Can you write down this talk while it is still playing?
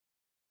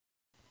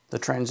The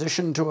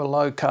transition to a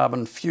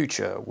low-carbon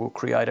future will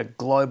create a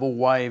global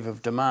wave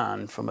of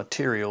demand for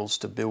materials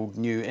to build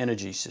new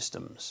energy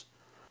systems.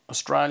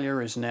 Australia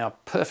is now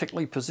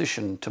perfectly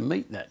positioned to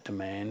meet that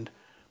demand,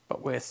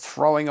 but we're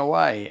throwing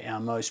away our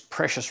most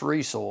precious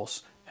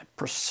resource at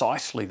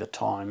precisely the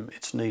time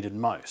it's needed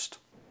most.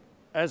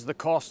 As the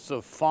costs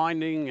of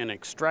finding and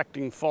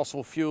extracting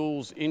fossil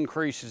fuels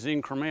increases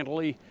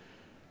incrementally,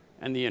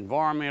 and the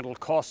environmental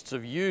costs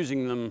of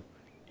using them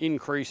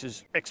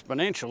increases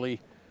exponentially,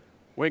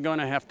 we're going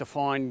to have to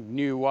find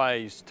new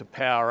ways to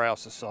power our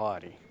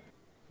society.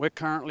 We're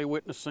currently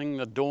witnessing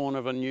the dawn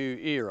of a new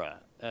era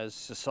as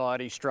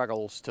society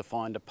struggles to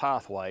find a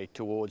pathway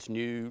towards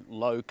new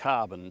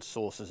low-carbon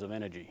sources of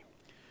energy.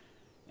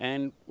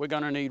 And we're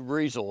going to need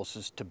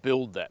resources to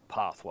build that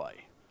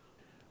pathway.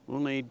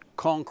 We'll need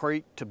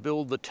concrete to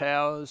build the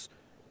towers,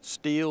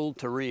 steel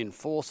to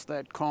reinforce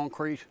that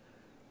concrete,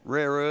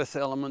 rare earth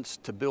elements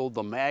to build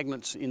the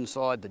magnets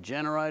inside the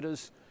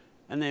generators,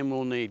 and then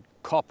we'll need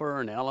copper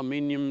and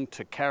aluminium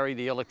to carry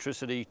the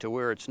electricity to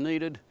where it's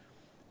needed,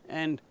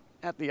 and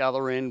at the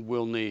other end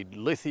we'll need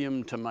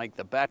lithium to make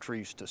the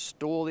batteries to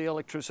store the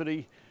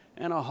electricity,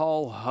 and a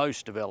whole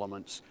host of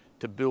elements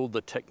to build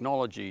the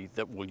technology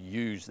that will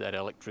use that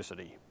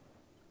electricity.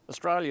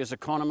 Australia's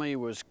economy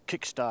was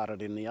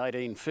kick-started in the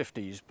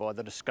 1850s by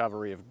the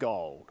discovery of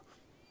gold.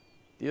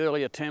 The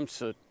early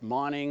attempts at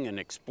mining and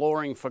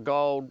exploring for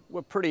gold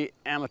were pretty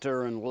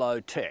amateur and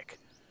low-tech,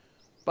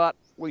 but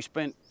we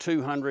spent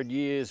 200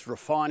 years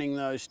refining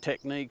those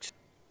techniques.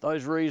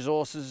 Those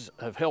resources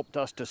have helped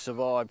us to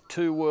survive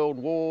 2 world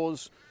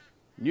wars,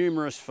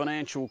 numerous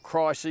financial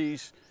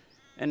crises,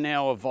 and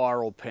now a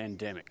viral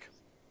pandemic.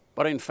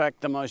 But in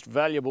fact, the most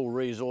valuable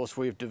resource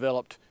we've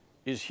developed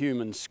is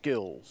human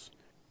skills.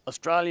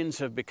 Australians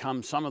have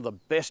become some of the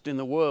best in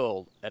the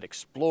world at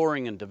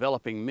exploring and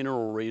developing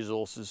mineral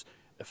resources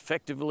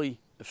effectively,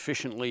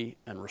 efficiently,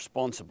 and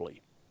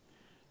responsibly.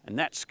 And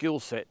that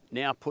skill set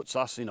now puts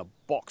us in a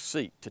box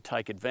seat to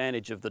take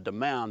advantage of the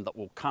demand that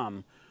will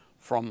come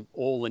from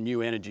all the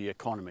new energy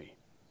economy.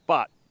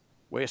 But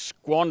we're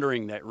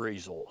squandering that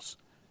resource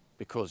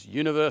because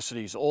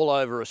universities all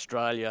over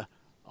Australia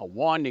are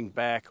winding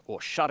back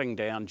or shutting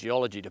down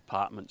geology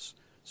departments,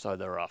 so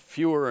there are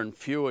fewer and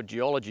fewer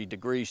geology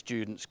degree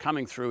students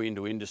coming through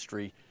into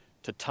industry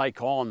to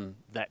take on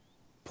that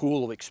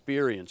pool of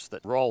experience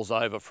that rolls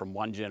over from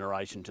one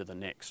generation to the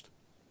next.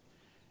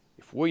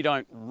 If we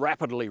don't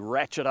rapidly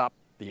ratchet up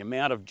the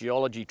amount of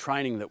geology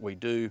training that we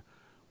do,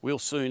 we'll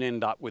soon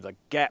end up with a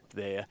gap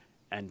there,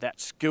 and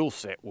that skill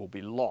set will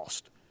be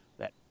lost.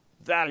 That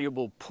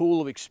valuable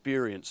pool of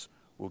experience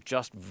will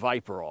just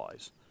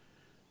vaporise.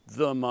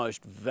 The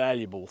most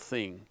valuable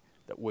thing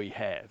that we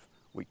have.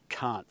 We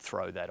can't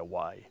throw that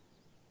away.